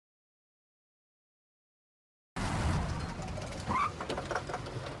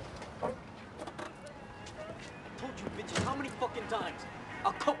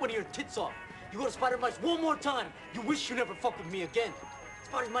of your tits off. You go to Spider Mike's one more time, you wish you never fuck with me again.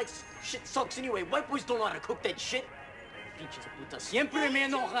 Spider Mike's shit sucks anyway. White boys don't know how to cook that shit. Pinches putas siempre me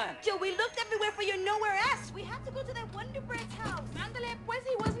enojan. Joe, we looked everywhere for your nowhere ass. We had to go to that Wonder Bread's house. Ándale, pues,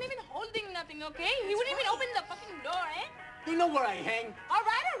 he wasn't even holding nothing, okay? He wouldn't even open the fucking door, eh? You know where I hang. All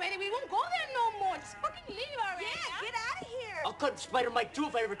right already, we won't go there no more. Just fucking leave already. Yeah, get out of here. I'll cut Spider Mike too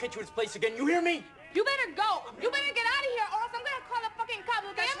if I ever catch you at his place again. You hear me? You better go. You better get out of here, or else I'm gonna call the fucking cops,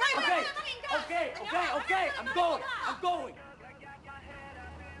 okay? That's right. Okay. I'm going.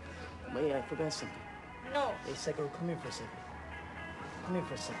 Wait, I forgot something. No. Hey, Psycho, come here for a second.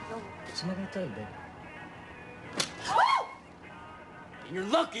 No. Somebody tell you, baby. And you're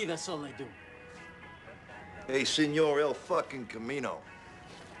lucky that's all I do. Hey, Senor El fucking Camino.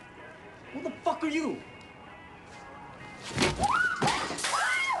 Who the fuck are you?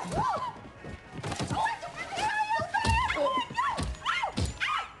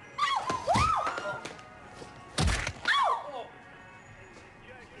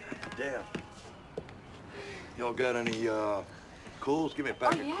 Damn. Y'all got any, cools? Give me a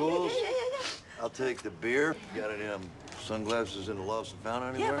pack of cools. Yeah. I'll take the beer. You got any sunglasses in the lost and found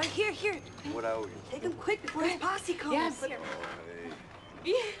anywhere? Yeah, right here. What hour? Take them quick before his posse comes. Yes,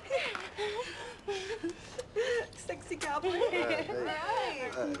 here. Sexy cowboy. Hey.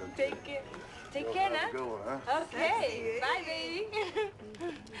 Take care. Take care now. Go, huh? Okay. Bye, baby.